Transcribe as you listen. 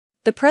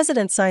The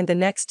president signed the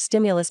next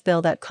stimulus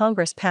bill that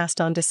Congress passed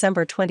on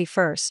December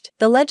 21.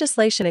 The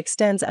legislation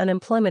extends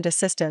unemployment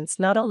assistance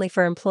not only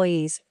for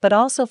employees but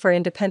also for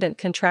independent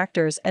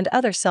contractors and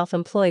other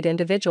self-employed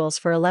individuals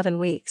for 11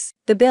 weeks.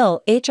 The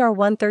bill, H.R.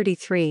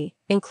 133,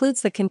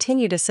 includes the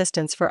Continued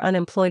Assistance for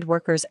Unemployed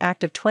Workers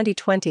Act of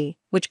 2020,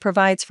 which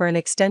provides for an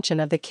extension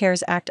of the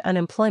CARES Act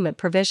unemployment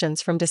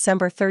provisions from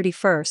December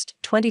 31,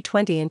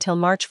 2020 until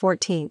March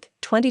 14,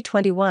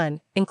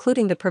 2021,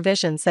 including the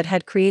provisions that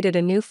had created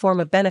a new form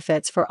of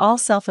benefits for all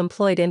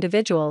self-employed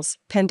individuals,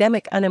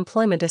 Pandemic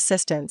Unemployment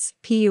Assistance,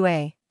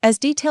 PUA. As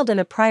detailed in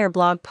a prior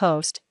blog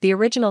post, the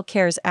original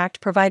CARES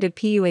Act provided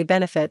PUA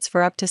benefits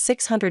for up to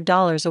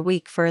 $600 a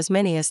week for as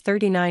many as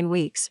 39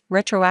 weeks,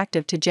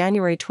 retroactive to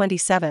January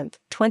 27,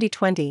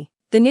 2020.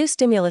 The new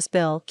stimulus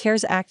bill,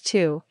 CARES Act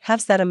 2,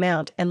 halves that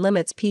amount and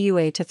limits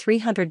PUA to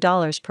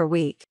 $300 per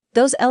week.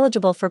 Those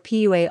eligible for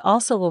PUA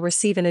also will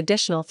receive an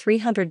additional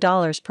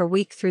 $300 per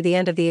week through the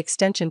end of the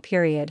extension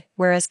period,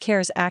 whereas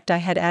CARES Act I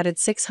had added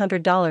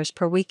 $600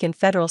 per week in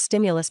federal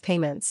stimulus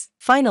payments.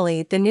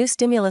 Finally, the new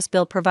stimulus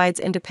bill provides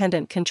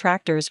independent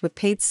contractors with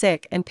paid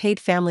sick and paid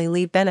family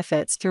leave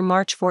benefits through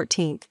March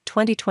 14,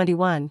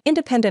 2021.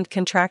 Independent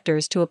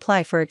contractors to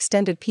apply for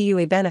extended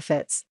PUA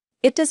benefits.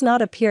 It does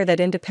not appear that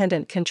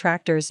independent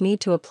contractors need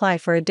to apply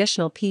for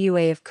additional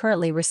PUA if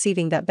currently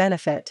receiving that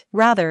benefit.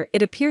 Rather,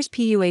 it appears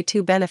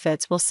PUA-2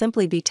 benefits will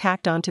simply be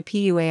tacked on to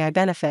PUA-I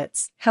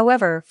benefits.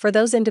 However, for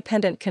those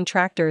independent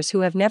contractors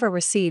who have never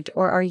received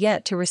or are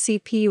yet to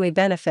receive PUA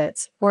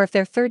benefits, or if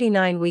their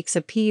 39 weeks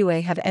of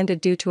PUA have ended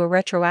due to a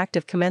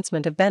retroactive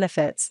commencement of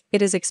benefits,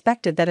 it is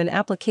expected that an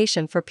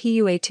application for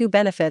PUA-2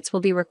 benefits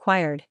will be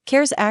required.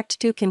 CARES Act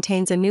 2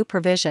 contains a new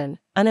provision.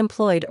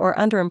 Unemployed or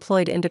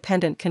underemployed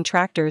independent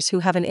contractors who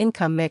have an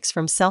income mix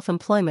from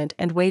self-employment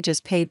and wages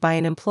paid by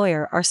an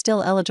employer are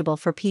still eligible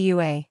for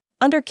PUA.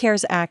 Under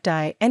CARES Act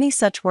I, any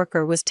such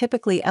worker was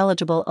typically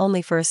eligible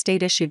only for a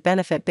state-issued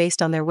benefit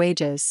based on their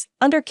wages.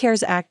 Under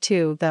CARES Act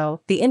II,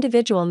 though, the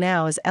individual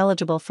now is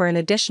eligible for an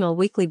additional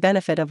weekly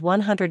benefit of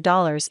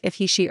 $100 if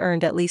he/she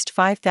earned at least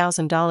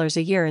 $5,000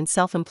 a year in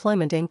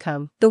self-employment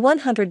income. The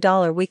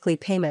 $100 weekly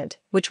payment,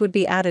 which would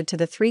be added to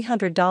the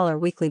 $300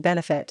 weekly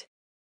benefit,